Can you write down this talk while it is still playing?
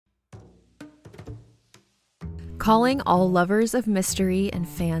Calling all lovers of mystery and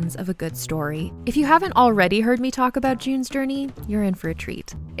fans of a good story. If you haven't already heard me talk about June's Journey, you're in for a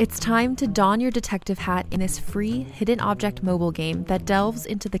treat. It's time to don your detective hat in this free hidden object mobile game that delves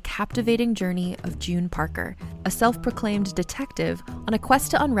into the captivating journey of June Parker, a self-proclaimed detective on a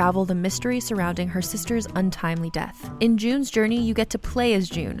quest to unravel the mystery surrounding her sister's untimely death. In June's Journey, you get to play as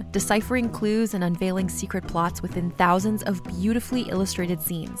June, deciphering clues and unveiling secret plots within thousands of beautifully illustrated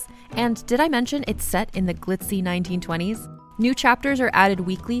scenes. And did I mention it's set in the glitzy 1920s? New chapters are added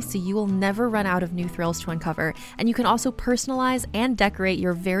weekly, so you will never run out of new thrills to uncover, and you can also personalize and decorate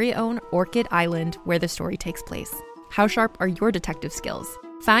your very own Orchid Island where the story takes place. How sharp are your detective skills?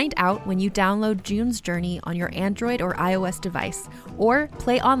 Find out when you download June's Journey on your Android or iOS device, or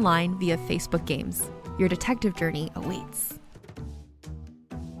play online via Facebook Games. Your detective journey awaits.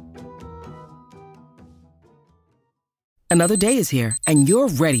 Another day is here, and you're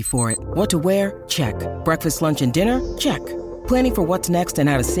ready for it. What to wear? Check. Breakfast, lunch, and dinner? Check. Planning for what's next and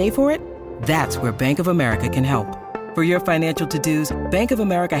how to save for it? That's where Bank of America can help. For your financial to-dos, Bank of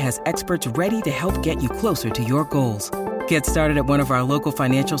America has experts ready to help get you closer to your goals. Get started at one of our local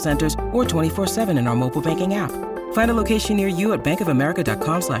financial centers or 24/7 in our mobile banking app. Find a location near you at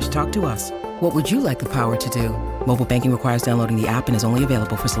bankofamerica.com/talktous. What would you like the power to do? Mobile banking requires downloading the app and is only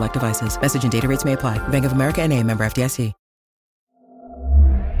available for select devices. Message and data rates may apply. Bank of America N.A., member FDIC.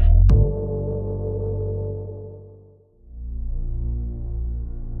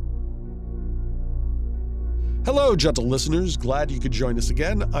 Hello, gentle listeners. Glad you could join us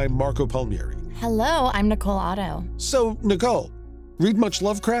again. I'm Marco Palmieri. Hello, I'm Nicole Otto. So, Nicole, read much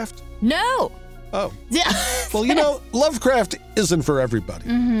Lovecraft? No! Oh. Yeah. Well, Lovecraft isn't for everybody,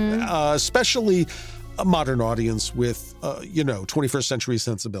 especially a modern audience with, 21st century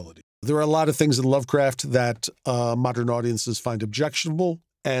sensibility. There are a lot of things in Lovecraft that modern audiences find objectionable,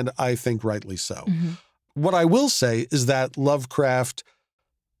 and I think rightly so. What I will say is that Lovecraft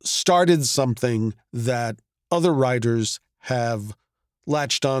started something that other writers have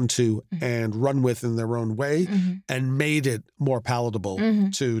latched onto and run with in their own way and made it more palatable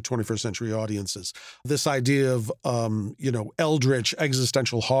to 21st century audiences. This idea of, eldritch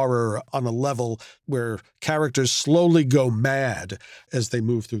existential horror on a level where characters slowly go mad as they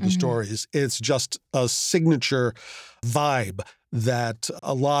move through the stories. It's just a signature vibe that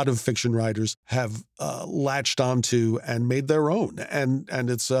a lot of fiction writers have latched onto and made their own. And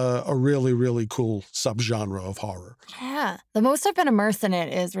it's a really, really cool subgenre of horror. Yeah. The most I've been immersed in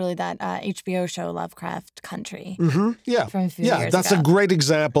it is really that HBO show Lovecraft Country. Yeah. From a few years that's ago. a great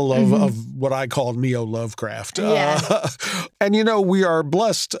example of what I call neo-Lovecraft. Yeah. And, we are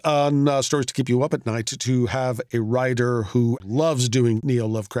blessed on Stories to Keep You Up at Night to have a writer who loves doing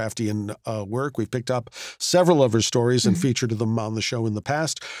neo-Lovecraftian work. We've picked up several of her stories and featured them on the show in the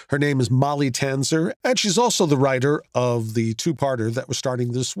past. Her name is Molly Tanzer, and she's also the writer of the two-parter that we're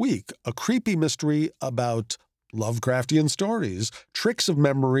starting this week, a creepy mystery about Lovecraftian stories, tricks of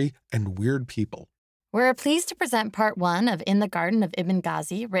memory, and weird people. We're pleased to present part 1 of In the Garden of Ibn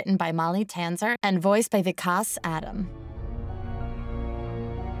Ghazi, written by Molly Tanzer and voiced by Vikas Adam.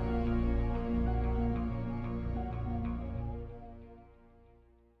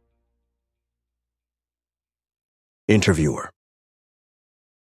 Interviewer.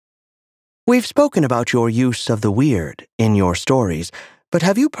 We've spoken about your use of the weird in your stories, but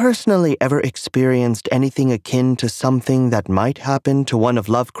have you personally ever experienced anything akin to something that might happen to one of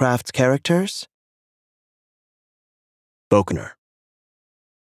Lovecraft's characters? Bokener.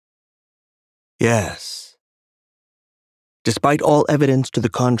 Yes. Despite all evidence to the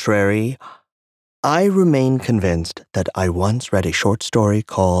contrary, I remain convinced that I once read a short story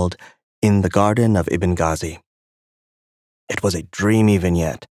called In the Garden of Ibn Ghazi. It was a dreamy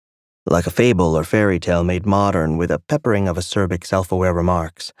vignette, like a fable or fairy tale made modern with a peppering of acerbic self-aware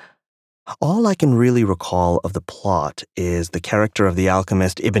remarks. All I can really recall of the plot is the character of the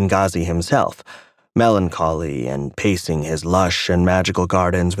alchemist Ibn Ghazi himself, melancholy and pacing his lush and magical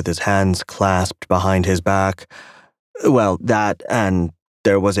gardens with his hands clasped behind his back. Well, that, and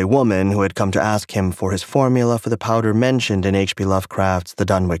there was a woman who had come to ask him for his formula for the powder mentioned in H.P. Lovecraft's The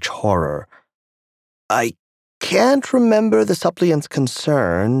Dunwich Horror. I can't remember the suppliant's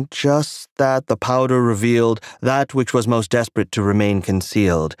concern, just that the powder revealed that which was most desperate to remain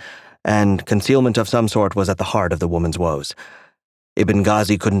concealed, and concealment of some sort was at the heart of the woman's woes. Ibn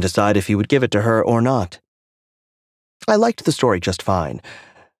Ghazi couldn't decide if he would give it to her or not. I liked the story just fine,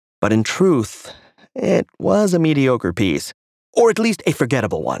 but in truth, it was a mediocre piece, or at least a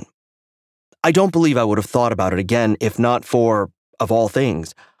forgettable one. I don't believe I would have thought about it again if not for, of all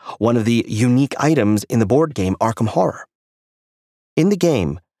things, one of the unique items in the board game Arkham Horror. In the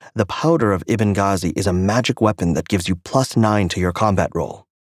game, The powder of Ibn Ghazi is a magic weapon that gives you +9 to your combat roll.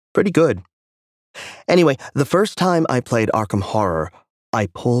 Pretty good. Anyway, the first time I played Arkham Horror, I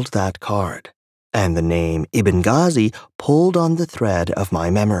pulled that card, and the name Ibn Ghazi pulled on the thread of my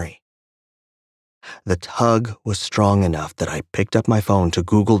memory. The tug was strong enough that I picked up my phone to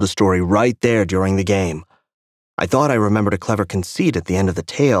Google the story right there during the game. I thought I remembered a clever conceit at the end of the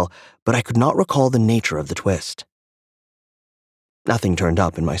tale, but I could not recall the nature of the twist. Nothing turned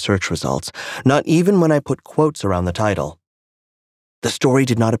up in my search results, not even when I put quotes around the title. The story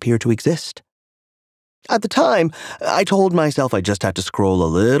did not appear to exist. At the time, I told myself I just had to scroll a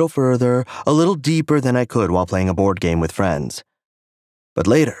little further, a little deeper than I could while playing a board game with friends. But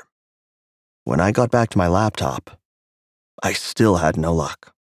later, when I got back to my laptop, I still had no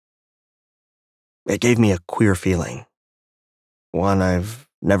luck. It gave me a queer feeling, one I've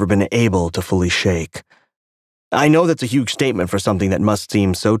never been able to fully shake. I know that's a huge statement for something that must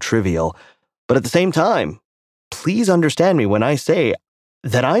seem so trivial, but at the same time, please understand me when I say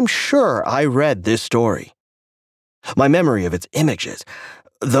that I'm sure I read this story. My memory of its images,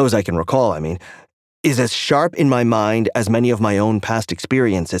 those I can recall, is as sharp in my mind as many of my own past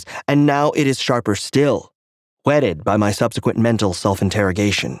experiences, and now it is sharper still, whetted by my subsequent mental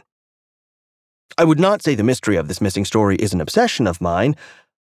self-interrogation. I would not say the mystery of this missing story is an obsession of mine,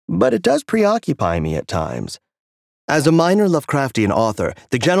 but it does preoccupy me at times. As a minor Lovecraftian author,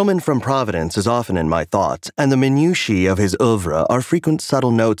 the gentleman from Providence is often in my thoughts, and the minutiae of his oeuvre are frequent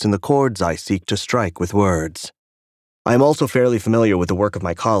subtle notes in the chords I seek to strike with words. I am also fairly familiar with the work of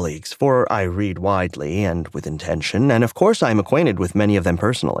my colleagues, for I read widely and with intention, and of course I am acquainted with many of them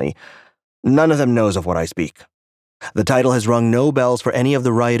personally. None of them knows of what I speak. The title has rung no bells for any of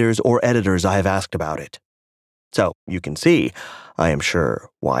the writers or editors I have asked about it. So, you can see, I am sure,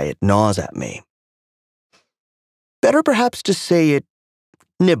 why it gnaws at me. Better perhaps to say it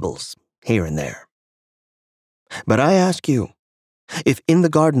nibbles here and there. But I ask you, if In the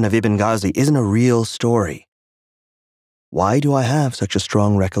Garden of Ibn Ghazi isn't a real story, why do I have such a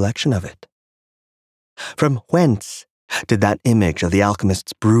strong recollection of it? From whence did that image of the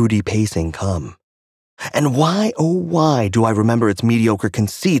alchemist's broody pacing come? And why, oh why, do I remember its mediocre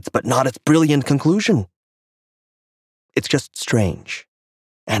conceits but not its brilliant conclusion? It's just strange,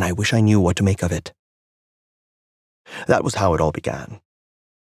 and I wish I knew what to make of it. That was how it all began.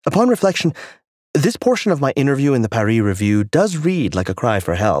 Upon reflection, this portion of my interview in the Paris Review does read like a cry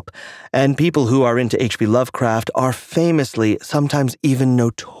for help, and people who are into H.P. Lovecraft are famously, sometimes even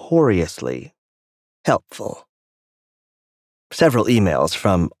notoriously, helpful. Several emails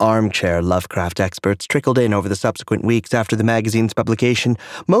from armchair Lovecraft experts trickled in over the subsequent weeks after the magazine's publication,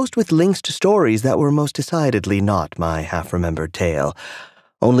 most with links to stories that were most decidedly not my half-remembered tale.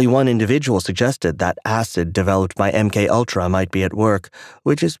 Only one individual suggested that acid developed by MK Ultra might be at work,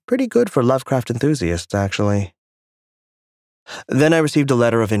 which is pretty good for Lovecraft enthusiasts, actually. Then I received a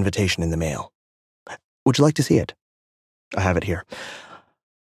letter of invitation in the mail. Would you like to see it? I have it here.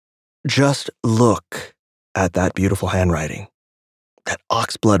 Just look at that beautiful handwriting. That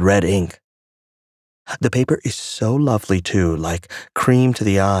oxblood red ink. The paper is so lovely, too, like cream to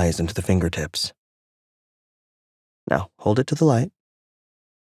the eyes and to the fingertips. Now, hold it to the light.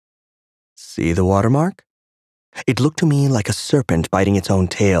 See the watermark? It looked to me like a serpent biting its own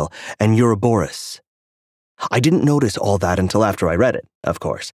tail, and Ouroboros. I didn't notice all that until after I read it, of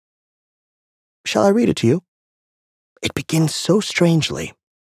course. Shall I read it to you? It begins so strangely.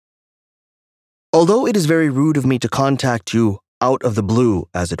 Although it is very rude of me to contact you out of the blue,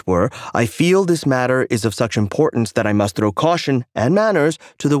 as it were, I feel this matter is of such importance that I must throw caution and manners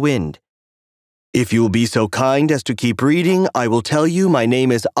to the wind. If you will be so kind as to keep reading, I will tell you my name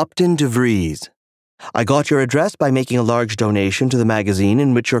is Upton de Vries. I got your address by making a large donation to the magazine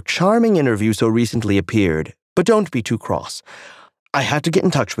in which your charming interview so recently appeared, but don't be too cross. I had to get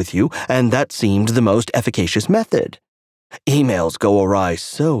in touch with you, and that seemed the most efficacious method. Emails go awry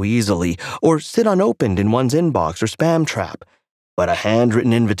so easily, or sit unopened in one's inbox or spam trap. But a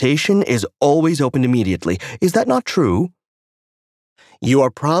handwritten invitation is always opened immediately. Is that not true? You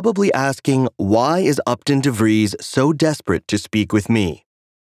are probably asking, why is Upton de Vries so desperate to speak with me?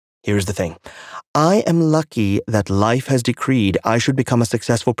 Here's the thing. I am lucky that life has decreed I should become a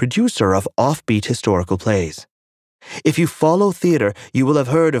successful producer of offbeat historical plays. If you follow theater, you will have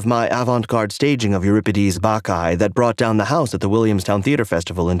heard of my avant-garde staging of Euripides' Bacchae that brought down the house at the Williamstown Theater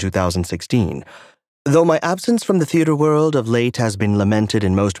Festival in 2016. Though my absence from the theater world of late has been lamented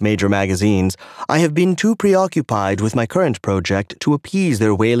in most major magazines, I have been too preoccupied with my current project to appease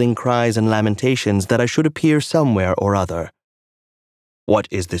their wailing cries and lamentations that I should appear somewhere or other. What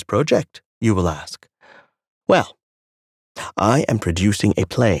is this project, you will ask? Well, I am producing a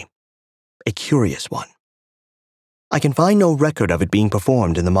play, a curious one. I can find no record of it being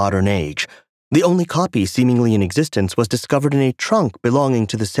performed in the modern age. The only copy seemingly in existence was discovered in a trunk belonging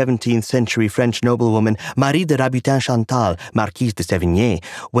to the 17th century French noblewoman Marie de Rabutin-Chantal, Marquise de Sévigné,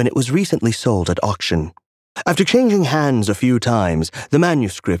 when it was recently sold at auction. After changing hands a few times, the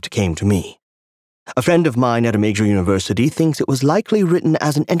manuscript came to me. A friend of mine at a major university thinks it was likely written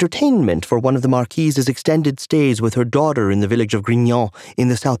as an entertainment for one of the Marquise's extended stays with her daughter in the village of Grignan in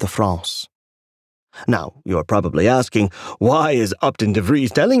the south of France. Now, you're probably asking, why is Upton de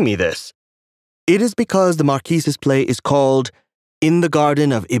Vries telling me this? It is because the Marquise's play is called In the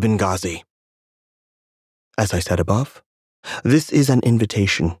Garden of Ibn Ghazi. As I said above, this is an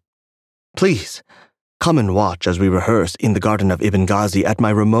invitation. Please, come and watch as we rehearse In the Garden of Ibn Ghazi at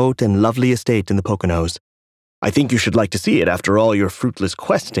my remote and lovely estate in the Poconos. I think you should like to see it after all your fruitless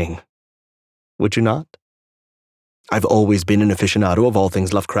questing. Would you not? I've always been an aficionado of all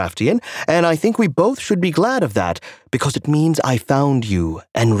things Lovecraftian, and I think we both should be glad of that, because it means I found you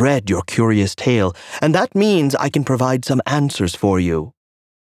and read your curious tale, and that means I can provide some answers for you.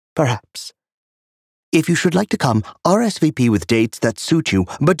 Perhaps. If you should like to come, RSVP with dates that suit you,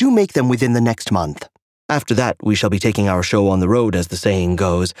 but do make them within the next month. After that, we shall be taking our show on the road, as the saying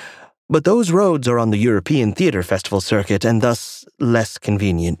goes, but those roads are on the European Theatre Festival circuit, and thus less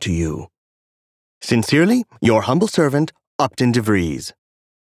convenient to you. Sincerely, your humble servant, Upton de Vries.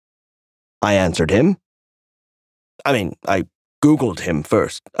 I answered him. I Googled him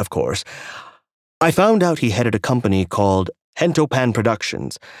first, of course. I found out he headed a company called Hentopan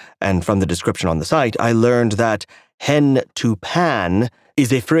Productions, and from the description on the site, I learned that hen to pan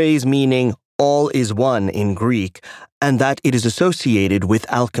is a phrase meaning all is one in Greek, and that it is associated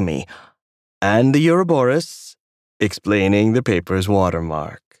with alchemy, and the Ouroboros, explaining the paper's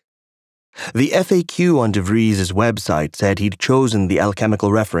watermark. The FAQ on de Vries' website said he'd chosen the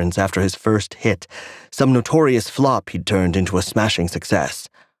alchemical reference after his first hit, some notorious flop he'd turned into a smashing success,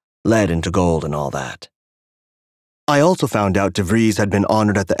 lead into gold and all that. I also found out de Vries had been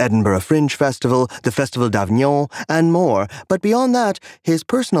honored at the Edinburgh Fringe Festival, the Festival d'Avignon, and more, but beyond that, his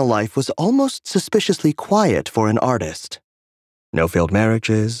personal life was almost suspiciously quiet for an artist. No failed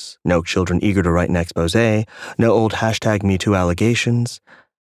marriages, no children eager to write an exposé, no old #MeToo allegations.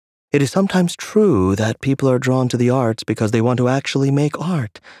 It is sometimes true that people are drawn to the arts because they want to actually make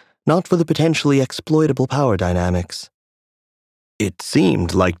art, not for the potentially exploitable power dynamics. It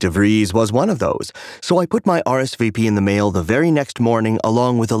seemed like de Vries was one of those, so I put my RSVP in the mail the very next morning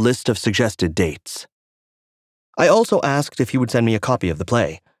along with a list of suggested dates. I also asked if he would send me a copy of the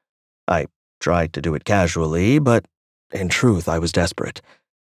play. I tried to do it casually, but in truth I was desperate.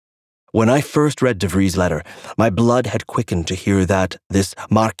 When I first read de Vries' letter, my blood had quickened to hear that this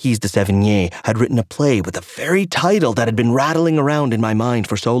Marquise de Sévigné had written a play with the very title that had been rattling around in my mind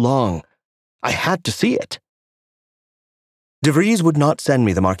for so long. I had to see it. De Vries would not send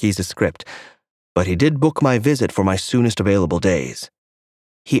me the Marquise's script, but he did book my visit for my soonest available days.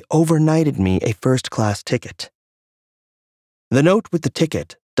 He overnighted me a first-class ticket. The note with the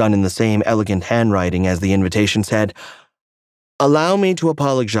ticket, done in the same elegant handwriting as the invitation, said, "Allow me to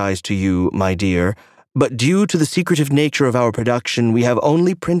apologize to you, my dear, but due to the secretive nature of our production, we have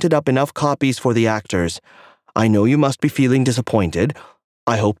only printed up enough copies for the actors. I know you must be feeling disappointed.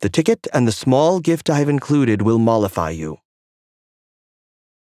 I hope the ticket and the small gift I have included will mollify you."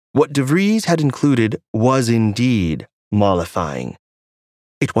 What de Vries had included was indeed mollifying.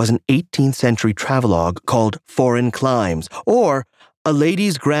 It was an 18th century travelogue called Foreign Climes, or A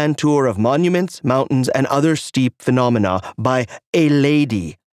Lady's Grand Tour of Monuments, Mountains, and Other Steep Phenomena by a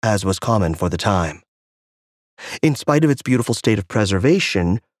lady, as was common for the time. In spite of its beautiful state of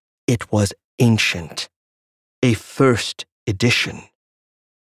preservation, it was ancient. A first edition.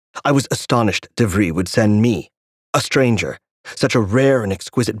 I was astonished de Vries would send me, a stranger, such a rare and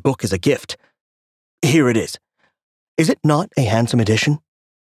exquisite book as a gift. Here it is. Is it not a handsome edition?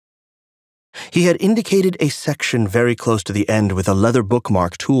 He had indicated a section very close to the end with a leather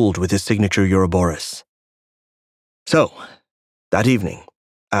bookmark tooled with his signature Ouroboros. So, that evening,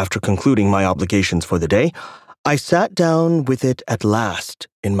 after concluding my obligations for the day, I sat down with it at last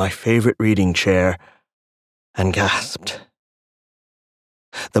in my favorite reading chair and gasped.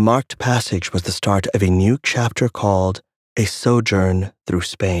 The marked passage was the start of a new chapter called A Sojourn Through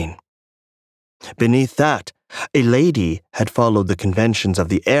Spain. Beneath that, a lady had followed the conventions of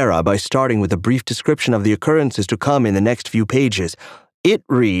the era by starting with a brief description of the occurrences to come in the next few pages. It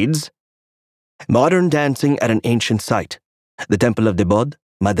reads, "Modern dancing at an ancient site, the Temple of Debod,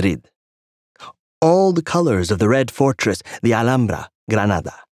 Madrid. All the colors of the Red Fortress, the Alhambra,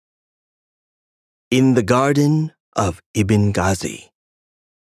 Granada. In the Garden of Ibn Ghazi,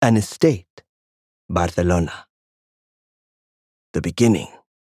 an estate, Barcelona. The beginning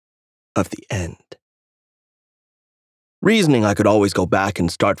of the end. Reasoning I could always go back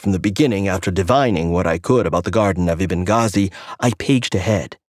and start from the beginning after divining what I could about the garden of Ibn Ghazi, I paged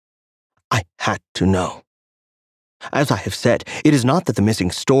ahead. I had to know. As I have said, it is not that the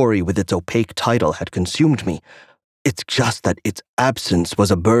missing story with its opaque title had consumed me. It's just that its absence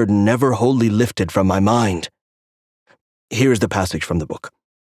was a burden never wholly lifted from my mind. Here is the passage from the book.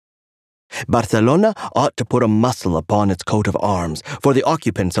 Barcelona ought to put a muscle upon its coat of arms, for the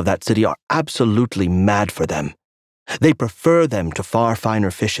occupants of that city are absolutely mad for them. They prefer them to far finer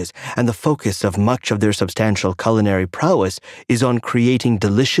fishes, and the focus of much of their substantial culinary prowess is on creating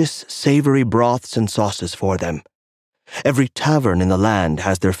delicious, savory broths and sauces for them. Every tavern in the land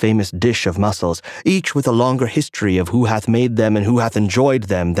has their famous dish of mussels, each with a longer history of who hath made them and who hath enjoyed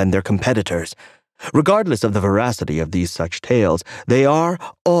them than their competitors. Regardless of the veracity of these such tales, they are,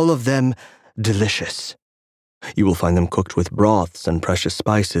 all of them, delicious. You will find them cooked with broths and precious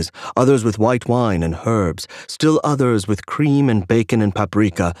spices, others with white wine and herbs, still others with cream and bacon and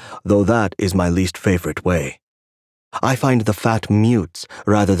paprika, though that is my least favorite way. I find the fat mutes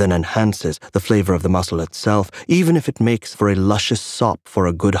rather than enhances the flavor of the mussel itself, even if it makes for a luscious sop for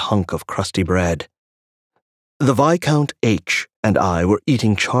a good hunk of crusty bread. The Viscount H. and I were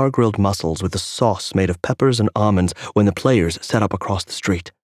eating char-grilled mussels with a sauce made of peppers and almonds when the players set up across the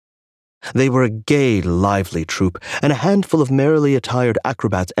street. They were a gay, lively troupe, and a handful of merrily attired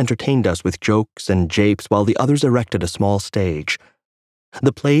acrobats entertained us with jokes and japes while the others erected a small stage.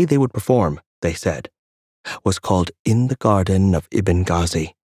 The play they would perform, they said, was called In the Garden of Ibn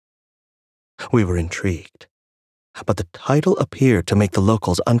Ghazi. We were intrigued, but the title appeared to make the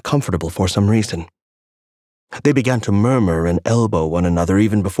locals uncomfortable for some reason. They began to murmur and elbow one another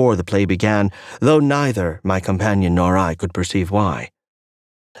even before the play began, though neither my companion nor I could perceive why.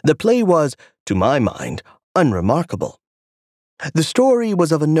 The play was, to my mind, unremarkable. The story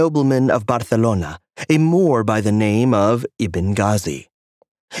was of a nobleman of Barcelona, a Moor by the name of Ibn Ghazi.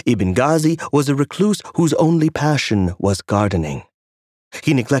 Ibn Ghazi was a recluse whose only passion was gardening.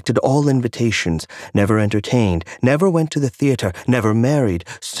 He neglected all invitations, never entertained, never went to the theater, never married.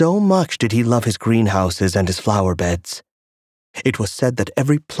 So much did he love his greenhouses and his flower beds. It was said that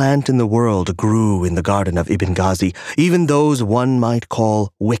every plant in the world grew in the garden of Ibn Ghazi, even those one might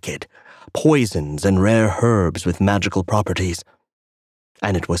call wicked, poisons and rare herbs with magical properties.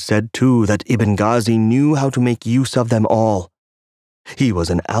 And it was said, too, that Ibn Ghazi knew how to make use of them all. He was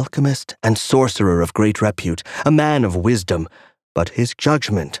an alchemist and sorcerer of great repute, a man of wisdom, but his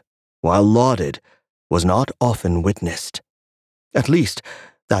judgment, while lauded, was not often witnessed. At least,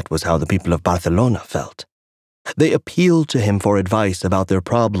 that was how the people of Barcelona felt. They appealed to him for advice about their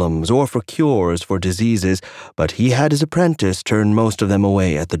problems or for cures for diseases, but he had his apprentice turn most of them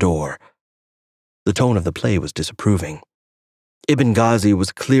away at the door. The tone of the play was disapproving. Ibn Ghazi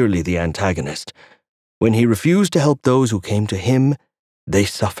was clearly the antagonist. When he refused to help those who came to him, they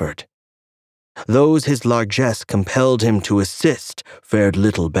suffered. Those his largesse compelled him to assist fared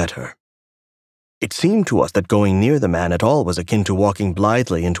little better. It seemed to us that going near the man at all was akin to walking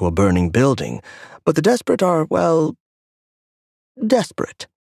blithely into a burning building, but the desperate are, well, desperate.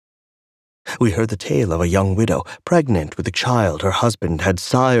 We heard the tale of a young widow, pregnant with a child her husband had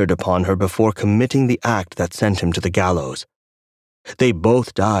sired upon her before committing the act that sent him to the gallows. They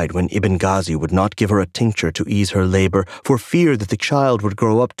both died when Ibn Ghazi would not give her a tincture to ease her labor for fear that the child would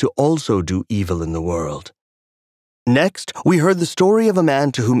grow up to also do evil in the world. Next, we heard the story of a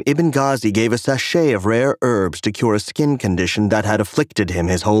man to whom Ibn Ghazi gave a sachet of rare herbs to cure a skin condition that had afflicted him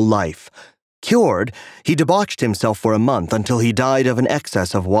his whole life. Cured, he debauched himself for a month until he died of an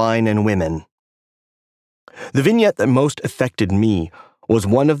excess of wine and women. The vignette that most affected me was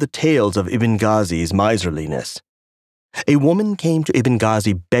one of the tales of Ibn Ghazi's miserliness. A woman came to Ibn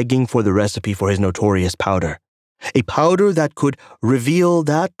Ghazi begging for the recipe for his notorious powder, a powder that could reveal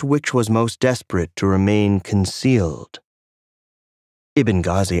that which was most desperate to remain concealed. Ibn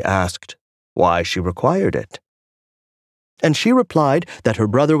Ghazi asked why she required it. And she replied that her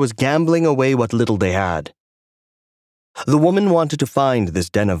brother was gambling away what little they had. The woman wanted to find this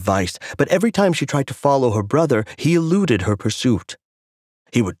den of vice, but every time she tried to follow her brother, he eluded her pursuit.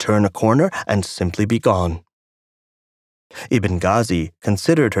 He would turn a corner and simply be gone. Ibn Ghazi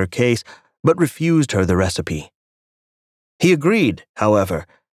considered her case, but refused her the recipe. He agreed, however,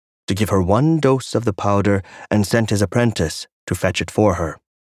 to give her 1 dose of the powder and sent his apprentice to fetch it for her.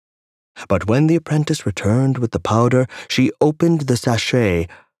 But when the apprentice returned with the powder, she opened the sachet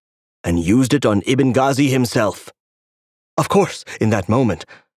and used it on Ibn Ghazi himself. Of course, in that moment,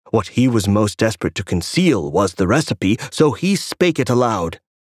 What he was most desperate to conceal was the recipe, so he spake it aloud.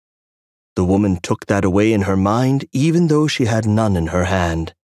 The woman took that away in her mind, even though she had none in her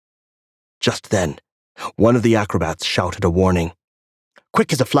hand. Just then, one of the acrobats shouted a warning.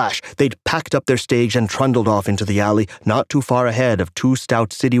 Quick as a flash, they'd packed up their stage and trundled off into the alley, not too far ahead of two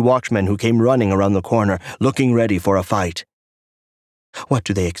stout city watchmen who came running around the corner, looking ready for a fight. What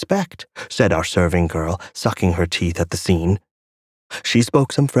do they expect? Said our serving girl, sucking her teeth at the scene. She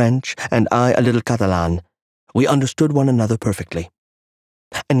spoke some French, and I a little Catalan. We understood one another perfectly.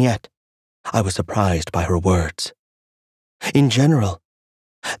 And yet, I was surprised by her words. In general,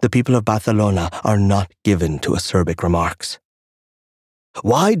 the people of Barcelona are not given to acerbic remarks.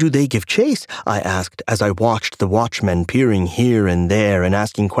 Why do they give chase? I asked as I watched the watchmen peering here and there and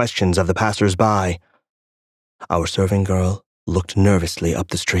asking questions of the passers-by. Our serving girl looked nervously up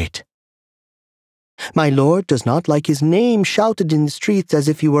the street. My lord does not like his name shouted in the streets as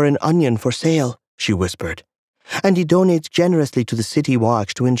if he were an onion for sale, she whispered, and he donates generously to the city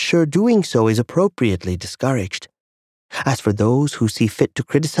watch to ensure doing so is appropriately discouraged. As for those who see fit to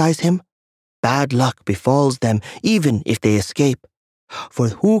criticize him, bad luck befalls them even if they escape. For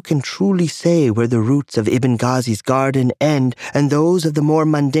who can truly say where the roots of Ibn Ghazi's garden end and those of the more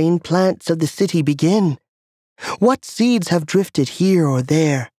mundane plants of the city begin? What seeds have drifted here or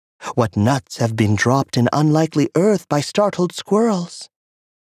there? What nuts have been dropped in unlikely earth by startled squirrels?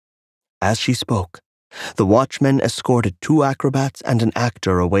 As she spoke, the watchmen escorted two acrobats and an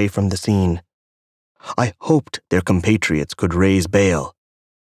actor away from the scene. I hoped their compatriots could raise bail.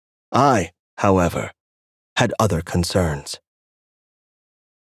 I, however, had other concerns.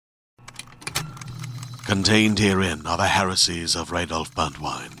 Contained herein are the heresies of Radolf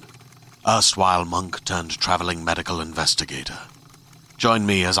Burntwine, erstwhile monk turned traveling medical investigator. Join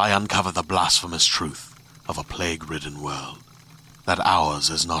me as I uncover the blasphemous truth of a plague-ridden world, that ours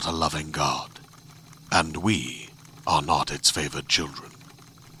is not a loving God, and we are not its favored children.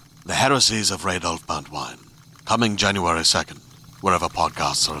 The heresies of Radolf Burntwine, coming January 2nd, wherever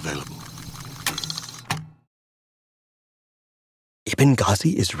podcasts are available. Ibn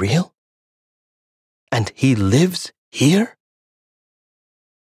Ghazi is real? And he lives here?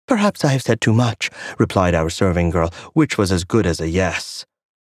 Perhaps I have said too much, replied our serving girl, which was as good as a yes.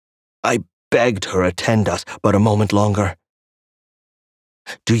 I begged her attend us but a moment longer.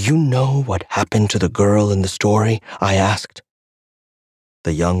 Do you know what happened to the girl in the story? I asked.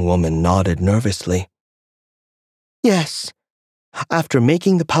 The young woman nodded nervously. Yes. After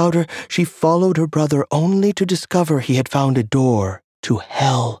making the powder, she followed her brother only to discover he had found a door to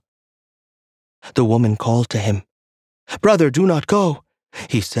hell. The woman called to him. Brother, do not go.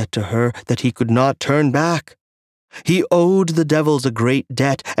 He said to her that he could not turn back. He owed the devils a great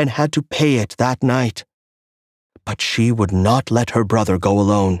debt and had to pay it that night. But she would not let her brother go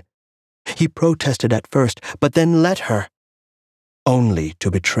alone. He protested at first, but then let her, only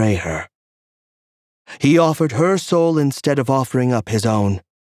to betray her. He offered her soul instead of offering up his own.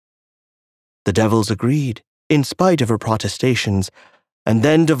 The devils agreed, in spite of her protestations, and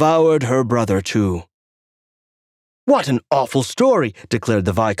then devoured her brother too. What an awful story, declared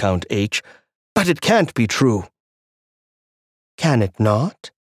the Viscount H., but it can't be true. Can it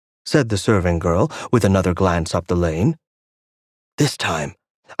not? Said the serving girl with another glance up the lane. This time,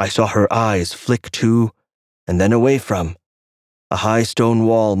 I saw her eyes flick to, and then away from, a high stone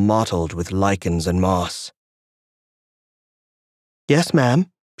wall mottled with lichens and moss. Yes, ma'am,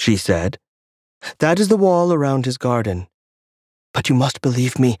 she said. That is the wall around his garden. But you must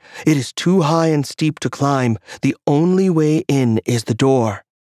believe me, it is too high and steep to climb. The only way in is the door.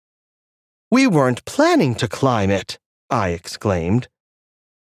 We weren't planning to climb it, I exclaimed.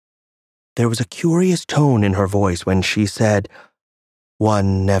 There was a curious tone in her voice when she said,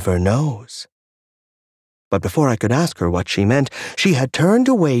 One never knows. But before I could ask her what she meant, she had turned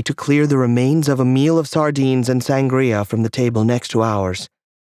away to clear the remains of a meal of sardines and sangria from the table next to ours.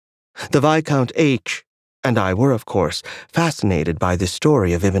 The Viscount H. and I were, of course, fascinated by this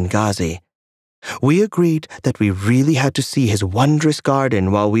story of Ibn Ghazi. We agreed that we really had to see his wondrous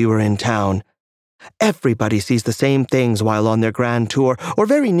garden while we were in town. Everybody sees the same things while on their grand tour, or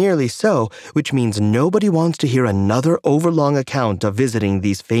very nearly so, which means nobody wants to hear another overlong account of visiting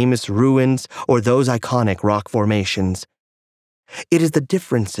these famous ruins or those iconic rock formations. It is the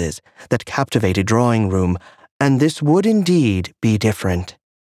differences that captivate a drawing room, and this would indeed be different.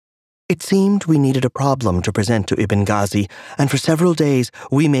 It seemed we needed a problem to present to Ibn Ghazi, and for several days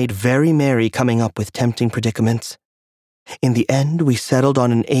we made very merry coming up with tempting predicaments. In the end, we settled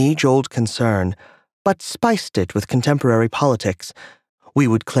on an age-old concern, but spiced it with contemporary politics. We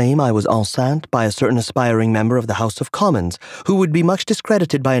would claim I was enceinte by a certain aspiring member of the House of Commons, who would be much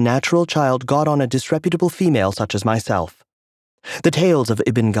discredited by a natural child got on a disreputable female such as myself. The tales of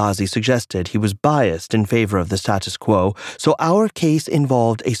Ibn Ghazi suggested he was biased in favor of the status quo, so our case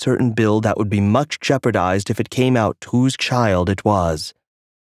involved a certain bill that would be much jeopardized if it came out whose child it was.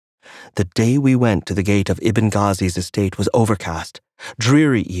 The day we went to the gate of Ibn Ghazi's estate was overcast,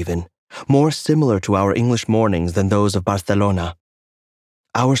 dreary even, more similar to our English mornings than those of Barcelona.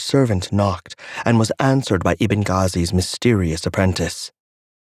 Our servant knocked and was answered by Ibn Ghazi's mysterious apprentice.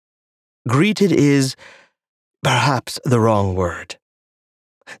 Greeted is perhaps the wrong word.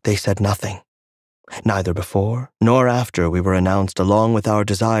 They said nothing. Neither before nor after we were announced along with our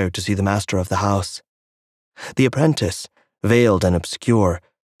desire to see the master of the house. The apprentice, veiled and obscure,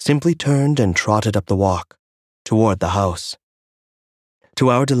 simply turned and trotted up the walk, toward the house. To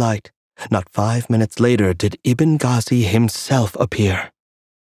our delight, not 5 minutes later did Ibn Ghazi himself appear.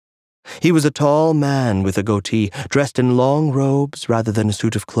 He was a tall man with a goatee, dressed in long robes rather than a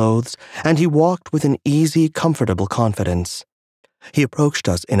suit of clothes, and he walked with an easy, comfortable confidence. He approached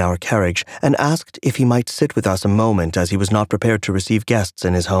us in our carriage and asked if he might sit with us a moment as he was not prepared to receive guests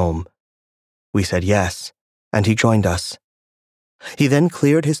in his home. We said yes, and he joined us. He then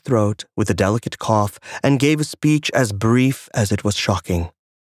cleared his throat with a delicate cough and gave a speech as brief as it was shocking.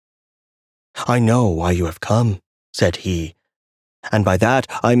 "I know why you have come," said he. "And by that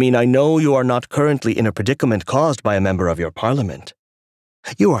I mean I know you are not currently in a predicament caused by a member of your parliament.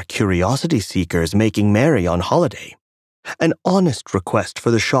 You are curiosity seekers making merry on holiday. An honest request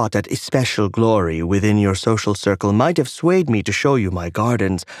for the shot at especial glory within your social circle might have swayed me to show you my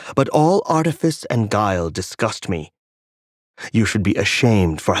gardens, but all artifice and guile disgust me. You should be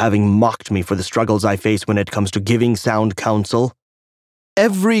ashamed for having mocked me for the struggles I face when it comes to giving sound counsel.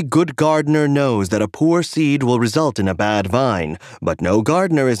 Every good gardener knows that a poor seed will result in a bad vine, but no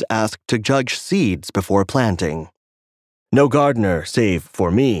gardener is asked to judge seeds before planting. No gardener, save for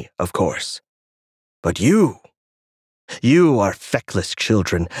me, of course. But you are feckless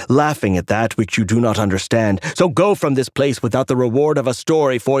children, laughing at that which you do not understand. So go from this place without the reward of a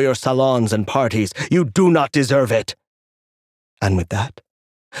story for your salons and parties. You do not deserve it." And with that,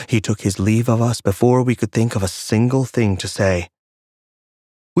 he took his leave of us before we could think of a single thing to say.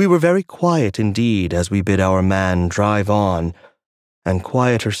 We were very quiet indeed as we bid our man drive on, and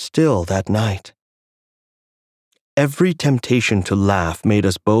quieter still that night. Every temptation to laugh made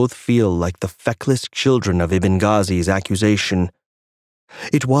us both feel like the feckless children of Ibn Ghazi's accusation.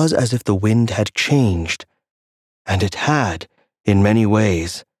 It was as if the wind had changed, and it had, in many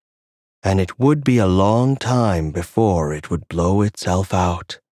ways, and it would be a long time before it would blow itself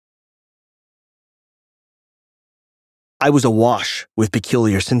out. I was awash with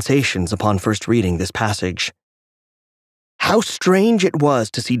peculiar sensations upon first reading this passage. How strange it was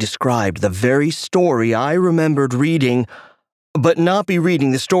to see described the very story I remembered reading, but not be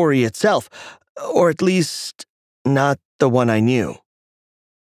reading the story itself, or at least not the one I knew.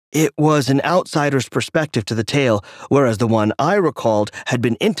 It was an outsider's perspective to the tale, whereas the one I recalled had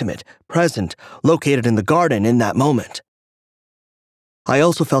been intimate, present, located in the garden in that moment. I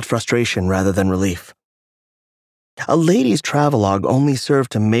also felt frustration rather than relief. A lady's travelogue only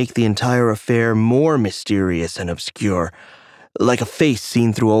served to make the entire affair more mysterious and obscure, like a face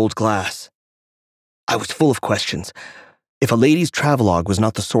seen through old glass. I was full of questions. If a lady's travelogue was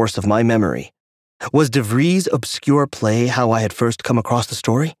not the source of my memory, was De Vries' obscure play how I had first come across the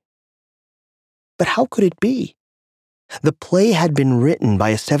story? But how could it be? The play had been written by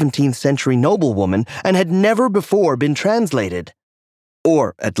a 17th century noblewoman and had never before been translated.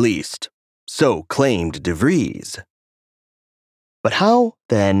 Or, at least, so claimed De Vries. But how,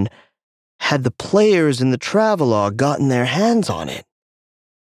 then, had the players in the travelogue gotten their hands on it?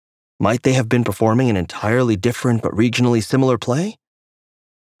 Might they have been performing an entirely different but regionally similar play?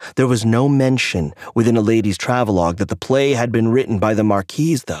 There was no mention within a lady's travelogue that the play had been written by the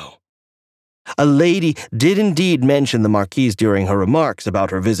Marquise, though. A lady did indeed mention the Marquise during her remarks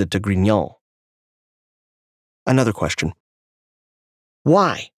about her visit to Grignan. Another question.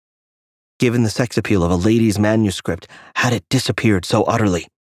 Why, given the sex appeal of a lady's manuscript, had it disappeared so utterly?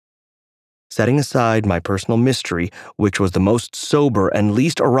 Setting aside my personal mystery, which was the most sober and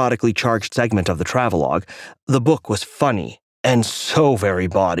least erotically charged segment of the travelogue, the book was funny and so very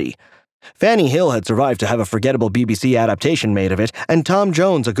bawdy. Fanny Hill had survived to have a forgettable BBC adaptation made of it, and Tom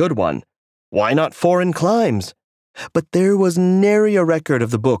Jones a good one. Why not Foreign Climes? But there was nary a record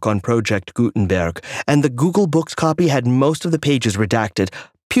of the book on Project Gutenberg, and the Google Books copy had most of the pages redacted,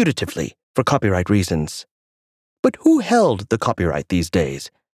 putatively, for copyright reasons. But who held the copyright these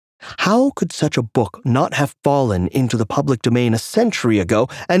days? How could such a book not have fallen into the public domain a century ago,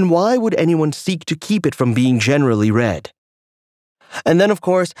 and why would anyone seek to keep it from being generally read? And then, of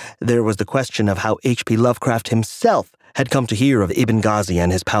course, there was the question of how H.P. Lovecraft himself had come to hear of Ibn Ghazi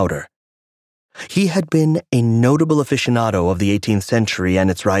and his powder. He had been a notable aficionado of the 18th century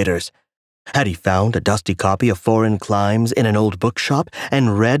and its writers. Had he found a dusty copy of Foreign Climes in an old bookshop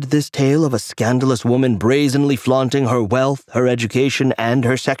and read this tale of a scandalous woman brazenly flaunting her wealth, her education, and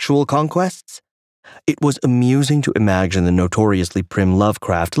her sexual conquests? It was amusing to imagine the notoriously prim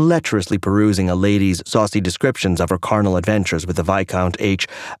Lovecraft lecherously perusing a lady's saucy descriptions of her carnal adventures with the Viscount H,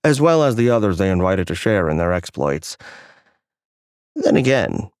 as well as the others they invited to share in their exploits. Then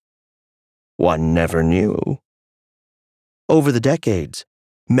again, one never knew. Over the decades,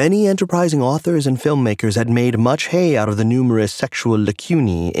 many enterprising authors and filmmakers had made much hay out of the numerous sexual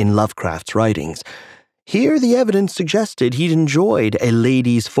lacunae in Lovecraft's writings. Here the evidence suggested he'd enjoyed a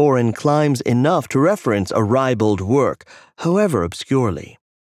lady's foreign climes enough to reference a ribald work, however obscurely.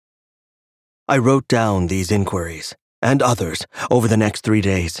 I wrote down these inquiries, and others, over the next 3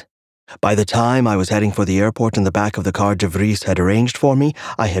 days. By the time I was heading for the airport in the back of the car de Vries had arranged for me,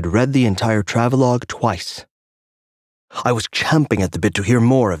 I had read the entire travelogue twice. I was champing at the bit to hear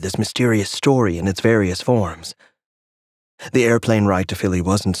more of this mysterious story in its various forms. The airplane ride to Philly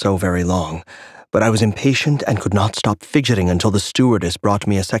wasn't so very long, but I was impatient and could not stop fidgeting until the stewardess brought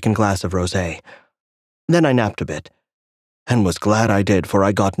me a second glass of rosé. Then I napped a bit, and was glad I did, for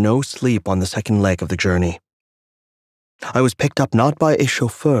I got no sleep on the second leg of the journey. I was picked up not by a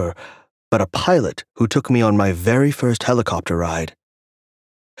chauffeur, but a pilot who took me on my very first helicopter ride.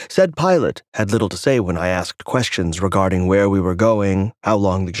 Said pilot had little to say when I asked questions regarding where we were going, how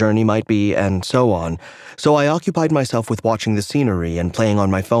long the journey might be, and so on, so I occupied myself with watching the scenery and playing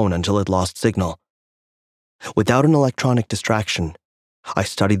on my phone until it lost signal. Without an electronic distraction, I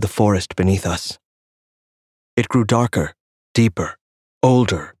studied the forest beneath us. It grew darker, deeper,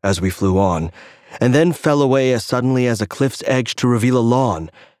 older as we flew on, and then fell away as suddenly as a cliff's edge to reveal a lawn,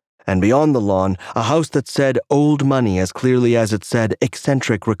 and beyond the lawn, a house that said old money as clearly as it said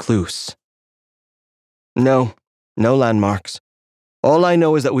eccentric recluse. No landmarks. All I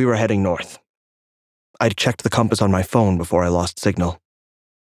know is that we were heading north. I'd checked the compass on my phone before I lost signal.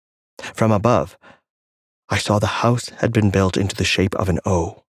 From above, I saw the house had been built into the shape of an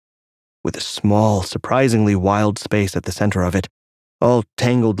O, with a small, surprisingly wild space at the center of it, all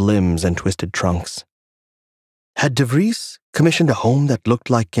tangled limbs and twisted trunks. Had de Vries commissioned a home that looked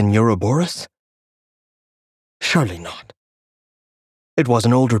like an Ouroboros? Surely not. It was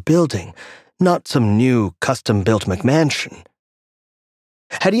an older building, not some new, custom-built McMansion.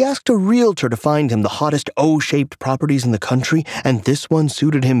 Had he asked a realtor to find him the hottest O-shaped properties in the country, and this one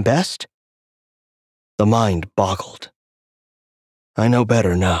suited him best? The mind boggled. I know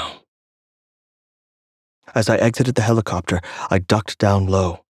better now. As I exited the helicopter, I ducked down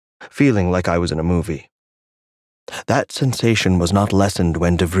low, feeling like I was in a movie. That sensation was not lessened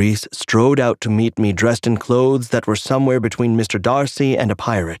when de Vries strode out to meet me dressed in clothes that were somewhere between Mr. Darcy and a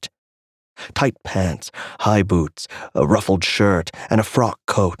pirate. Tight pants, high boots, a ruffled shirt, and a frock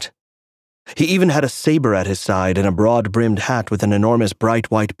coat. He even had a saber at his side and a broad-brimmed hat with an enormous bright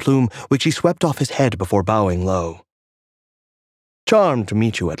white plume which he swept off his head before bowing low. "Charmed to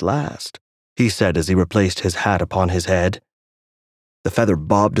meet you at last," he said as he replaced his hat upon his head. The feather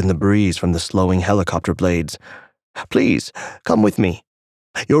bobbed in the breeze from the slowing helicopter blades. "Please, come with me.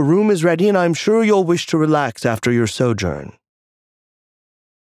 Your room is ready and I'm sure you'll wish to relax after your sojourn."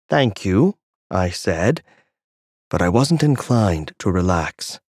 "Thank you," I said, but I wasn't inclined to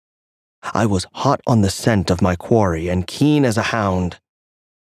relax. I was hot on the scent of my quarry and keen as a hound.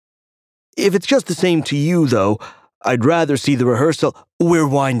 "If it's just the same to you, though, I'd rather see the rehearsal." "We're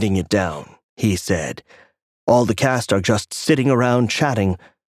winding it down," he said. "All the cast are just sitting around chatting.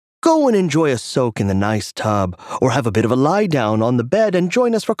 Go and enjoy a soak in the nice tub, or have a bit of a lie down on the bed and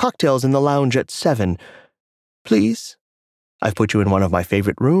join us for cocktails in the lounge at 7. Please, I've put you in one of my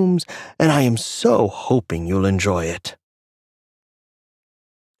favorite rooms, and I am so hoping you'll enjoy it."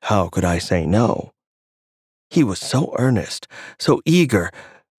 How could I say no? He was so earnest, so eager.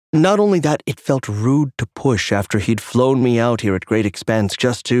 Not only that, it felt rude to push after he'd flown me out here at great expense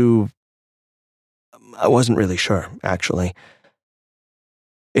just to... I wasn't really sure, actually.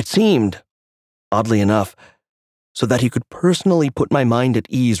 It seemed, oddly enough, so that he could personally put my mind at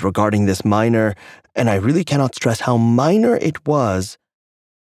ease regarding this minor, and I really cannot stress how minor it was,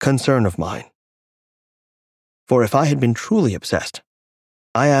 concern of mine. For if I had been truly obsessed,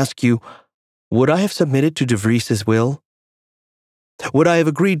 I ask you, would I have submitted to de Vries's will? Would I have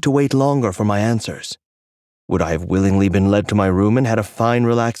agreed to wait longer for my answers? Would I have willingly been led to my room and had a fine,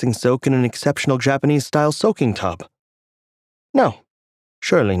 relaxing soak in an exceptional Japanese-style soaking tub? No,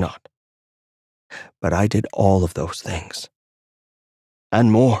 surely not. But I did all of those things.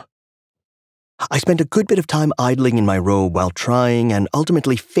 And more. I spent a good bit of time idling in my robe while trying and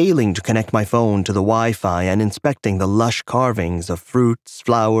ultimately failing to connect my phone to the Wi-Fi and inspecting the lush carvings of fruits,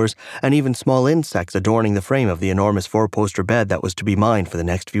 flowers, and even small insects adorning the frame of the enormous four-poster bed that was to be mine for the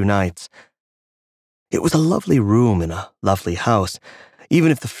next few nights. It was a lovely room in a lovely house,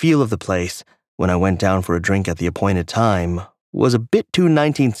 even if the feel of the place, when I went down for a drink at the appointed time, was a bit too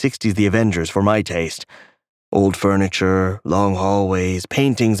 1960s The Avengers for my taste. Old furniture, long hallways,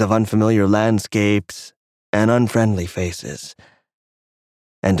 paintings of unfamiliar landscapes, and unfriendly faces.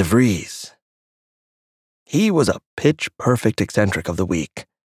 And De Vries. He was a pitch-perfect eccentric of the week.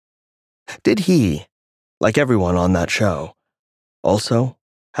 Did he, like everyone on that show, also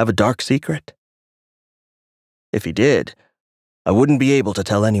have a dark secret? If he did, I wouldn't be able to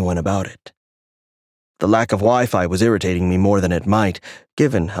tell anyone about it. The lack of Wi-Fi was irritating me more than it might,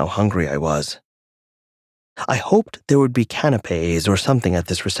 given how hungry I was. I hoped there would be canapés or something at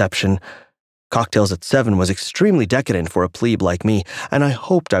this reception. Cocktails at 7 was extremely decadent for a plebe like me, and I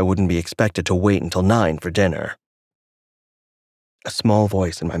hoped I wouldn't be expected to wait until 9 for dinner. A small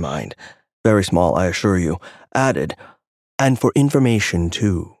voice in my mind, very small, I assure you, added, "And for information,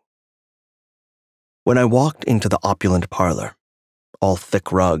 too." When I walked into the opulent parlor, all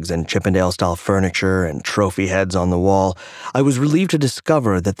thick rugs and Chippendale-style furniture and trophy heads on the wall, I was relieved to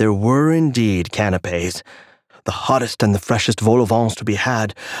discover that there were indeed canapés, the hottest and the freshest vol au vents to be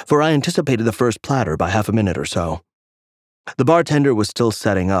had, for I anticipated the first platter by half a minute or so. The bartender was still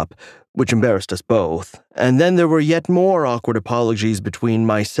setting up, which embarrassed us both, and then there were yet more awkward apologies between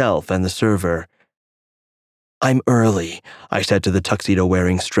myself and the server. "I'm early," I said to the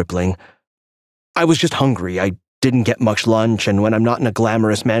tuxedo-wearing stripling. "I was just hungry. I didn't get much lunch, and when I'm not in a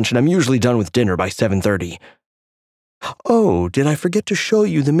glamorous mansion, I'm usually done with dinner by 7:30. "Oh, did I forget to show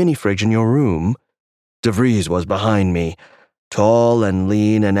you the mini-fridge in your room?" De Vries was behind me, tall and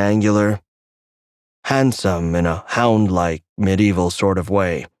lean and angular, handsome in a hound-like, medieval sort of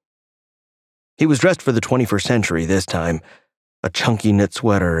way. He was dressed for the 21st century this time, a chunky knit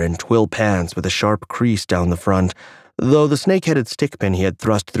sweater and twill pants with a sharp crease down the front, though the snake-headed stickpin he had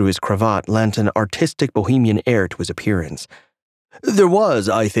thrust through his cravat lent an artistic bohemian air to his appearance. There was,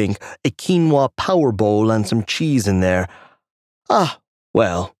 I think, a quinoa power bowl and some cheese in there. Ah,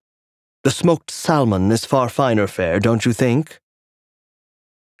 well, the smoked salmon is far finer fare, don't you think?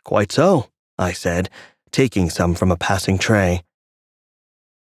 "Quite so," I said, taking some from a passing tray.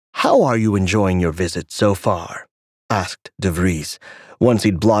 "How are you enjoying your visit so far?" asked De Vries, once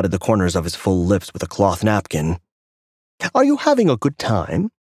he'd blotted the corners of his full lips with a cloth napkin. "Are you having a good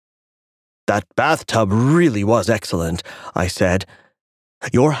time?" "That bathtub really was excellent," I said.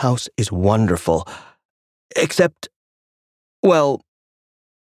 "Your house is wonderful. Except, well,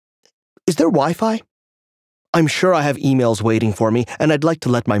 is there Wi-Fi? I'm sure I have emails waiting for me, and I'd like to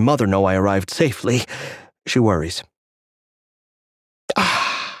let my mother know I arrived safely. She worries."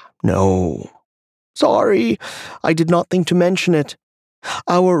 "No. Sorry, I did not think to mention it.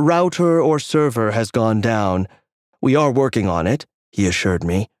 Our router or server has gone down. We are working on it," he assured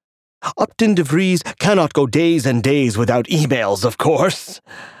me. "Upton De Vries cannot go days and days without emails, of course."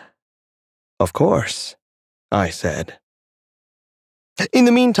 "Of course," I said. "In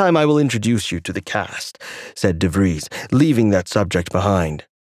the meantime, I will introduce you to the cast," said De Vries, leaving that subject behind.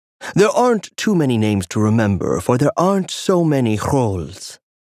 "There aren't too many names to remember, for there aren't so many roles."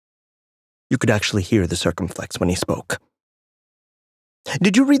 You could actually hear the circumflex when he spoke.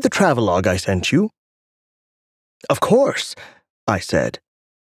 "Did you read the travelogue I sent you?" "Of course," I said.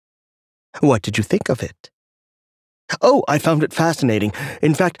 "What did you think of it?" "Oh, I found it fascinating.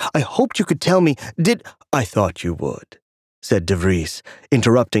 In fact, I hoped you could tell me, "I thought you would," said De Vries,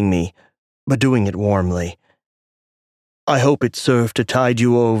 interrupting me, but doing it warmly. "I hope it served to tide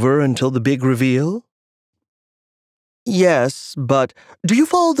you over until the big reveal?" "Yes, but do you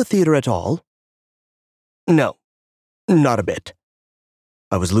follow the theater at all?" "No, not a bit."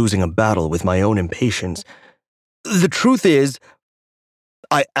 I was losing a battle with my own impatience. "The truth is,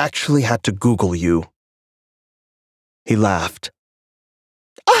 I actually had to Google you." He laughed.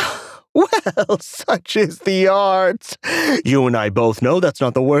 "Well, such is the art. You and I both know that's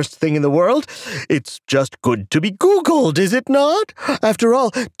not the worst thing in the world. It's just good to be Googled, is it not? After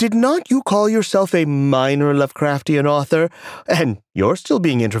all, did not you call yourself a minor Lovecraftian author? And you're still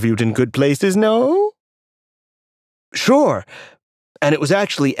being interviewed in good places, no?" "Sure. And it was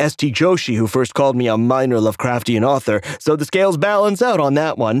actually S.T. Joshi who first called me a minor Lovecraftian author, so the scales balance out on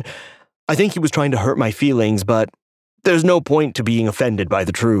that one. I think he was trying to hurt my feelings, but there's no point to being offended by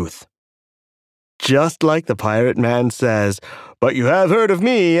the truth. Just like the pirate man says, "But you have heard of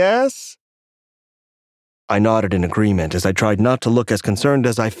me, yes?" I nodded in agreement as I tried not to look as concerned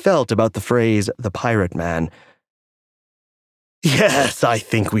as I felt about the phrase, "the pirate man." "Yes, I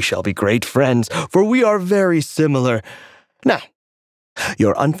think we shall be great friends, for we are very similar. Now,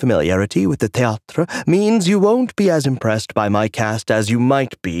 your unfamiliarity with the théâtre means you won't be as impressed by my cast as you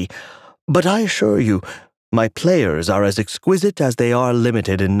might be, but I assure you, my players are as exquisite as they are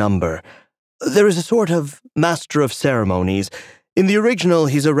limited in number. There is a sort of master of ceremonies. In the original,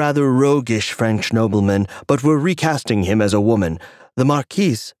 he's a rather roguish French nobleman, but we're recasting him as a woman. The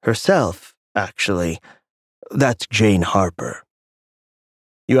Marquise herself, actually. That's Jane Harper.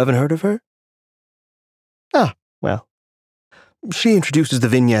 You haven't heard of her? Ah, well. She introduces the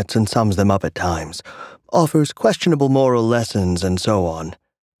vignettes and sums them up at times, offers questionable moral lessons and so on.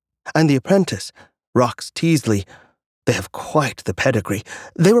 And the apprentice, Rox Teasley, they have quite the pedigree.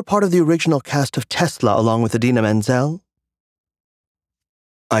 They were part of the original cast of Tesla along with Idina Menzel.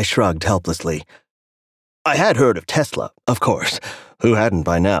 I shrugged helplessly. I had heard of Tesla, of course. Who hadn't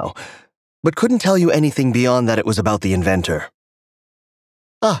by now? But couldn't tell you anything beyond that it was about the inventor.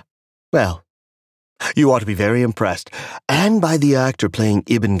 Ah, well, you ought to be very impressed. And by the actor playing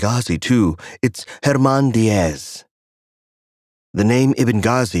Ibn Ghazi, too. It's Herman Diaz. The name Ibn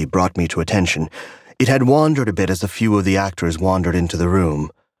Ghazi brought me to attention. It had wandered a bit as a few of the actors wandered into the room.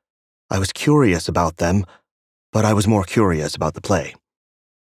 I was curious about them, but I was more curious about the play.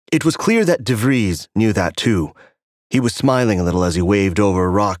 It was clear that De Vries knew that too. He was smiling a little as he waved over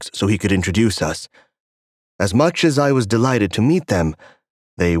Rox so he could introduce us. As much as I was delighted to meet them,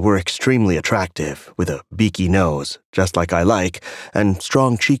 they were extremely attractive, with a beaky nose, just like I like, and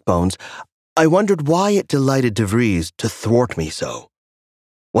strong cheekbones. I wondered why it delighted De Vries to thwart me so.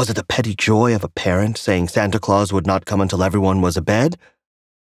 Was it the petty joy of a parent saying Santa Claus would not come until everyone was abed?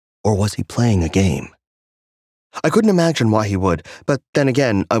 Or was he playing a game? I couldn't imagine why he would, but then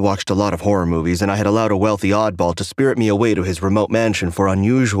again, I watched a lot of horror movies and I had allowed a wealthy oddball to spirit me away to his remote mansion for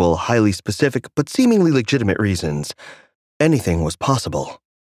unusual, highly specific, but seemingly legitimate reasons. Anything was possible.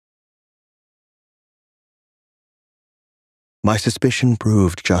 My suspicion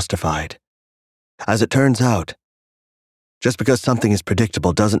proved justified. As it turns out, just because something is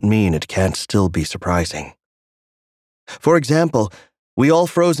predictable doesn't mean it can't still be surprising. For example, we all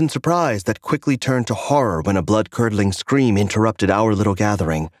froze in surprise that quickly turned to horror when a blood-curdling scream interrupted our little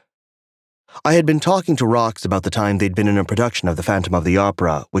gathering. I had been talking to Rox about the time they'd been in a production of The Phantom of the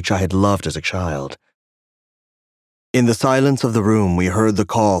Opera, which I had loved as a child. In the silence of the room, we heard the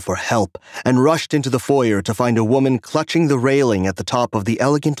call for help and rushed into the foyer to find a woman clutching the railing at the top of the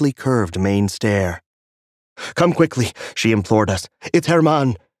elegantly curved main stair. "Come quickly," she implored us. "It's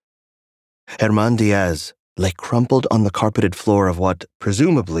Herman." Herman Diaz lay crumpled on the carpeted floor of what,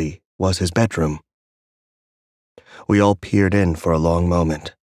 presumably, was his bedroom. We all peered in for a long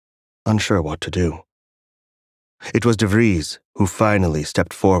moment, unsure what to do. It was De Vries who finally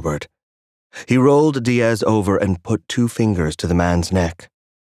stepped forward. He rolled Diaz over and put 2 fingers to the man's neck.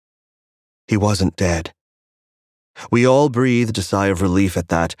 He wasn't dead. We all breathed a sigh of relief at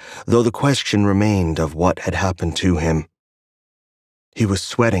that, though the question remained of what had happened to him. He was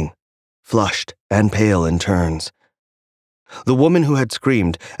sweating, flushed and pale in turns. The woman who had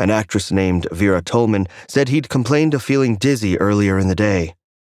screamed, an actress named Vera Tolman, said he'd complained of feeling dizzy earlier in the day.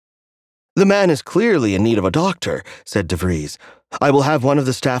 "The man is clearly in need of a doctor," said De Vries. "I will have one of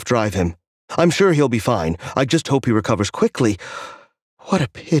the staff drive him. I'm sure he'll be fine. I just hope he recovers quickly. What a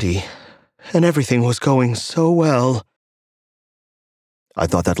pity. And everything was going so well." I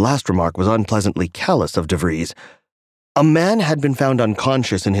thought that last remark was unpleasantly callous of De Vries. A man had been found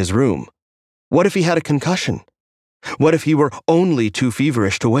unconscious in his room. What if he had a concussion? What if he were only too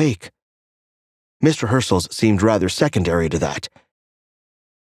feverish to wake? Mr. Herschel's seemed rather secondary to that.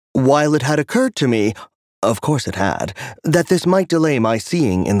 While it had occurred to me, of course it had, that this might delay my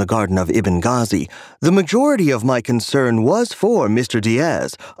seeing in the garden of Ibn Ghazi, the majority of my concern was for Mr.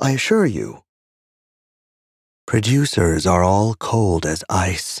 Diaz, I assure you. "Producers are all cold as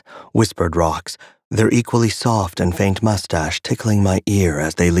ice," whispered Rox, their equally soft and faint mustache tickling my ear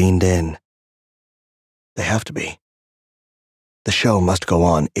as they leaned in. They have to be. The show must go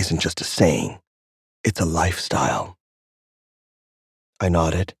on isn't just a saying, it's a lifestyle. I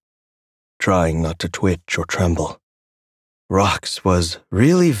nodded, trying not to twitch or tremble. Rox was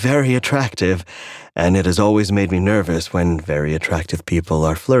really very attractive, and it has always made me nervous when very attractive people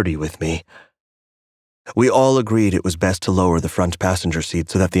are flirty with me. We all agreed it was best to lower the front passenger seat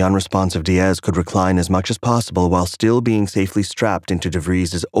so that the unresponsive Diaz could recline as much as possible while still being safely strapped into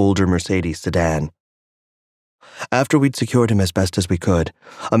DeVries' older Mercedes sedan. After we'd secured him as best as we could,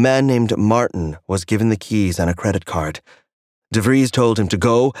 a man named Martin was given the keys and a credit card. DeVries told him to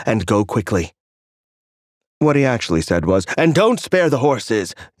go and go quickly. What he actually said was, "And don't spare the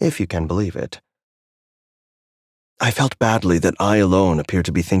horses," if you can believe it. I felt badly that I alone appeared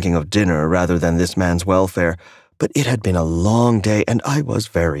to be thinking of dinner rather than this man's welfare, but it had been a long day and I was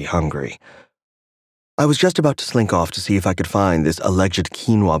very hungry. I was just about to slink off to see if I could find this alleged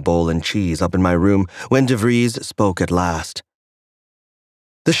quinoa bowl and cheese up in my room when DeVries spoke at last.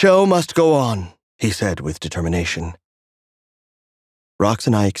 "The show must go on," he said with determination. Rox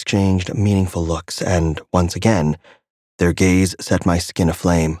and I exchanged meaningful looks, and once again, their gaze set my skin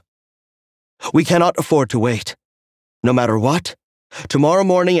aflame. "We cannot afford to wait. No matter what, tomorrow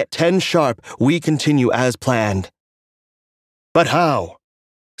morning at 10 sharp, we continue as planned." "But how?"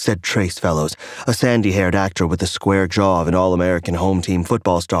 said Trace Fellows, a sandy-haired actor with the square jaw of an all-American home team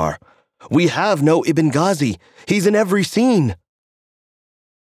football star. "We have no Ibn Ghazi. He's in every scene."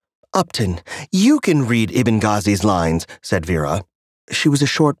 "Upton, you can read Ibn Ghazi's lines," said Vera. She was a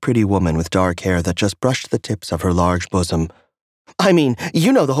short, pretty woman with dark hair that just brushed the tips of her large bosom. "I mean,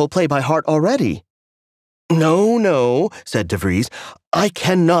 you know the whole play by heart already." No, said DeVries. "I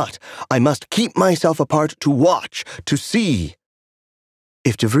cannot. I must keep myself apart to watch, to see."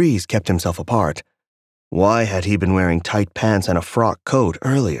 If DeVries kept himself apart, why had he been wearing tight pants and a frock coat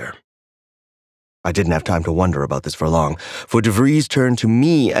earlier? I didn't have time to wonder about this for long, for DeVries turned to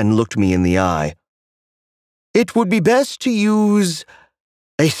me and looked me in the eye. "It would be best to use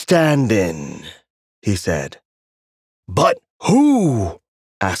a stand-in," he said. "But who?"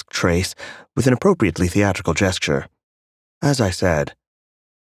 asked Trace, with an appropriately theatrical gesture. As I said,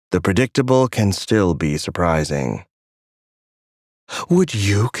 the predictable can still be surprising. "Would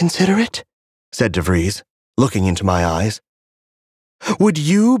you consider it?" said DeVries, looking into my eyes. "Would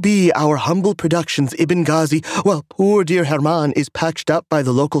you be our humble production's Ibn Ghazi while poor dear Herman is patched up by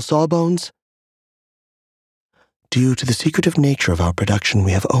the local sawbones?" "Due to the secretive nature of our production,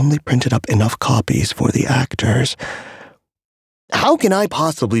 we have only printed up enough copies for the actors." "How can I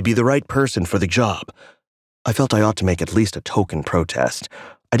possibly be the right person for the job?" I felt I ought to make at least a token protest.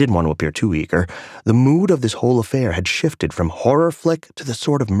 I didn't want to appear too eager. The mood of this whole affair had shifted from horror flick to the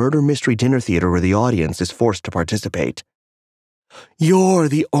sort of murder mystery dinner theater where the audience is forced to participate. "You're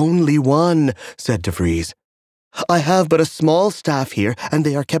the only one," said DeVries. "I have but a small staff here, and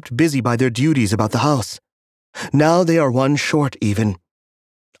they are kept busy by their duties about the house. Now they are one short, even.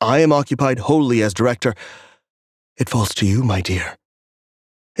 I am occupied wholly as director. It falls to you, my dear,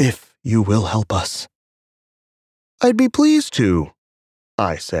 if you will help us." "I'd be pleased to,"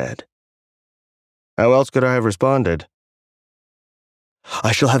 I said. How else could I have responded?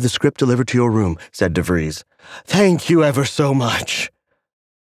 "I shall have the script delivered to your room," said DeVries. "Thank you ever so much."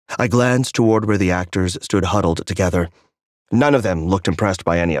 I glanced toward where the actors stood huddled together. None of them looked impressed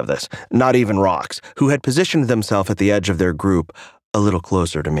by any of this, not even Rox, who had positioned themselves at the edge of their group, a little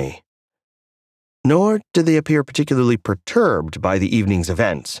closer to me. Nor did they appear particularly perturbed by the evening's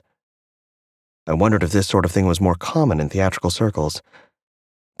events. I wondered if this sort of thing was more common in theatrical circles.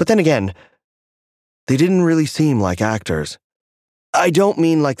 But then again, they didn't really seem like actors. I don't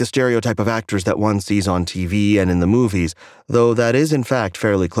mean like the stereotype of actors that one sees on TV and in the movies, though that is in fact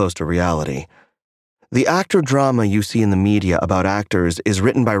fairly close to reality. The actor drama you see in the media about actors is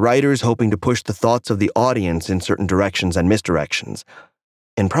written by writers hoping to push the thoughts of the audience in certain directions and misdirections.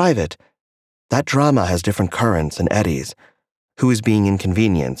 In private, that drama has different currents and eddies. Who is being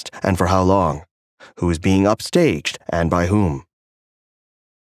inconvenienced, and for how long? Who is being upstaged, and by whom?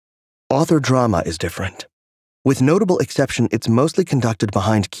 Author drama is different. With notable exception, it's mostly conducted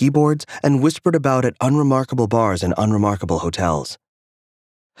behind keyboards and whispered about at unremarkable bars and unremarkable hotels.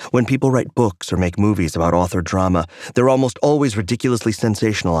 When people write books or make movies about author drama, they're almost always ridiculously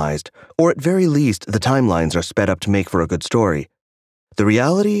sensationalized, or at very least, the timelines are sped up to make for a good story. The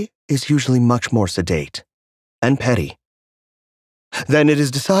reality is usually much more sedate and petty. "Then it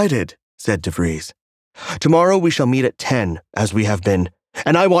is decided," said DeVries. "Tomorrow we shall meet at 10, as we have been,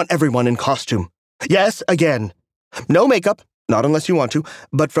 and I want everyone in costume. Yes, again. No makeup, not unless you want to,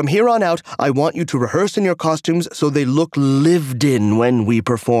 but from here on out, I want you to rehearse in your costumes so they look lived in when we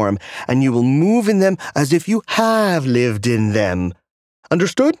perform, and you will move in them as if you have lived in them.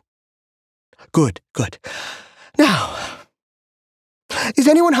 Understood? Good. Now, is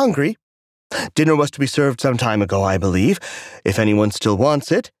anyone hungry? Dinner was to be served some time ago, I believe. If anyone still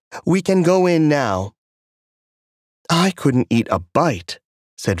wants it, we can go in now." "I couldn't eat a bite,"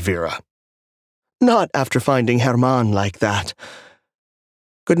 said Vera. Not after finding Herman like that.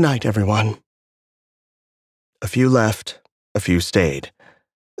 Good night, everyone. A few left, a few stayed.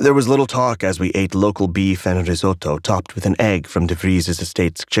 There was little talk as we ate local beef and risotto topped with an egg from De Vries's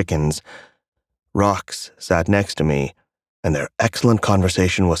estate's chickens. Rocks sat next to me, and their excellent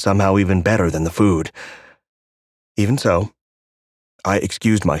conversation was somehow even better than the food. Even so, I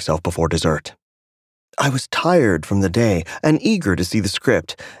excused myself before dessert. I was tired from the day and eager to see the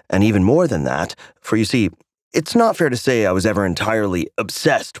script, and even more than that, for you see, it's not fair to say I was ever entirely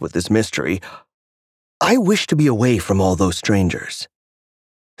obsessed with this mystery. I wished to be away from all those strangers.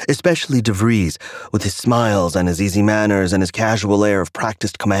 Especially De Vries, with his smiles and his easy manners and his casual air of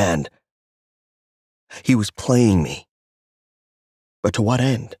practiced command. He was playing me. But to what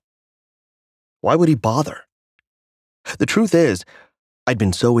end? Why would he bother? The truth is, I'd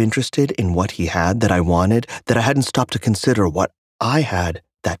been so interested in what he had that I wanted that I hadn't stopped to consider what I had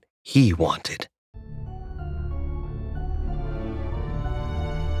that he wanted.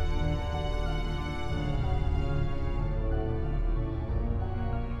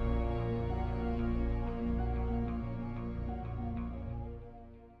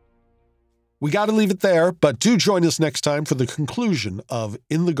 We got to leave it there, but do join us next time for the conclusion of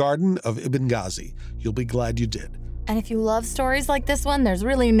In the Garden of Ibn Ghazi. You'll be glad you did. And if you love stories like this one, there's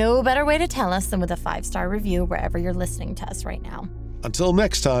really no better way to tell us than with a 5-star review wherever you're listening to us right now. Until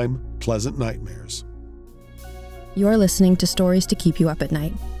next time, pleasant nightmares. You're listening to Stories to Keep You Up at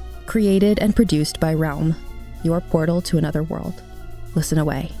Night. Created and produced by Realm, your portal to another world. Listen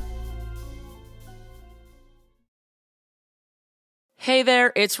away. Hey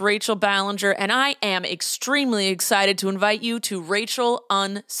there, it's Rachel Ballinger, and I am extremely excited to invite you to Rachel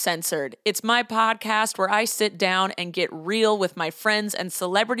Uncensored. It's my podcast where I sit down and get real with my friends and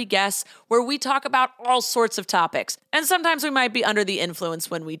celebrity guests, where we talk about all sorts of topics, and sometimes we might be under the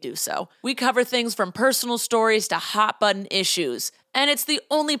influence when we do so. We cover things from personal stories to hot-button issues. And it's the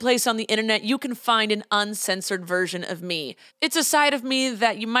only place on the internet you can find an uncensored version of me. It's a side of me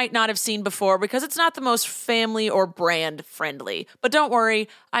that you might not have seen before because it's not the most family or brand friendly. But don't worry,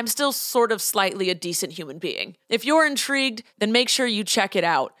 I'm still sort of slightly a decent human being. If you're intrigued, then make sure you check it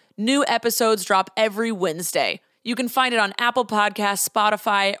out. New episodes drop every Wednesday. You can find it on Apple Podcasts,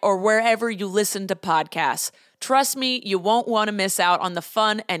 Spotify, or wherever you listen to podcasts. Trust me, you won't want to miss out on the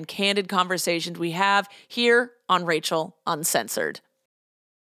fun and candid conversations we have here on Rachel Uncensored.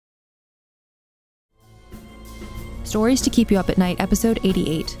 Stories to Keep You Up at Night, episode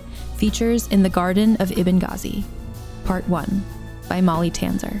 88, features In the Garden of Ibn Ghazi, part 1, by Molly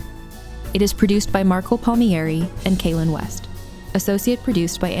Tanzer. It is produced by Marco Palmieri and Kaylin West. Associate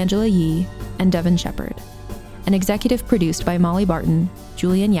produced by Angela Yee and Devin Shepard. And executive produced by Molly Barton,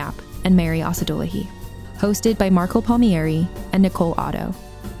 Julian Yap, and Mary Asadolahi. Hosted by Marco Palmieri and Nicole Otto.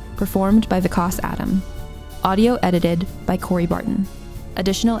 Performed by Vikas Adam. Audio edited by Corey Barton.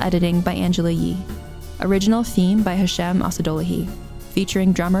 Additional editing by Angela Yee. Original theme by Hashem Asadolahi,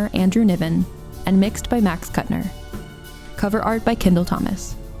 featuring drummer Andrew Niven, and mixed by Max Kuttner. Cover art by Kendall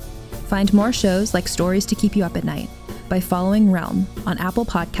Thomas. Find more shows like Stories to Keep You Up at Night by following Realm on Apple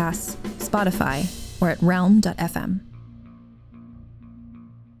Podcasts, Spotify, or at realm.fm.